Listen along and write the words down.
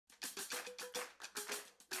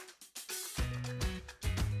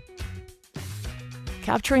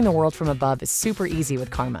Capturing the world from above is super easy with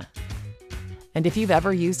Karma. And if you've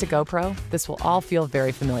ever used a GoPro, this will all feel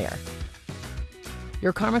very familiar.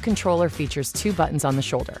 Your Karma controller features two buttons on the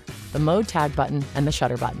shoulder, the mode tag button and the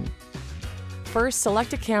shutter button. First,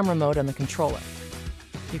 select a camera mode on the controller.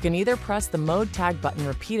 You can either press the mode tag button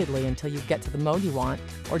repeatedly until you get to the mode you want,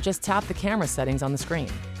 or just tap the camera settings on the screen.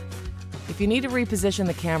 If you need to reposition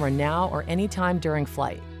the camera now or anytime during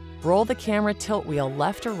flight, roll the camera tilt wheel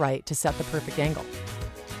left or right to set the perfect angle.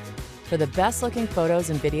 For the best looking photos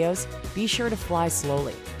and videos, be sure to fly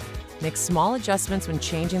slowly. Make small adjustments when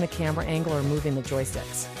changing the camera angle or moving the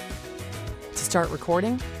joysticks. To start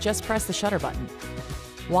recording, just press the shutter button.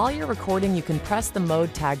 While you're recording, you can press the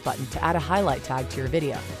mode tag button to add a highlight tag to your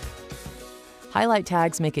video. Highlight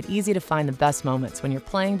tags make it easy to find the best moments when you're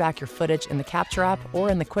playing back your footage in the Capture app or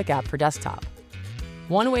in the Quick app for desktop.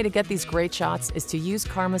 One way to get these great shots is to use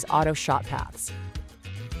Karma's Auto Shot Paths.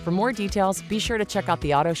 For more details, be sure to check out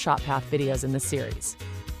the Auto Shot Path videos in this series.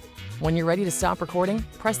 When you're ready to stop recording,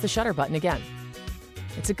 press the shutter button again.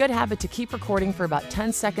 It's a good habit to keep recording for about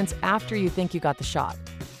 10 seconds after you think you got the shot,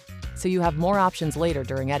 so you have more options later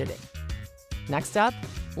during editing. Next up,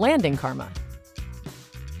 landing Karma.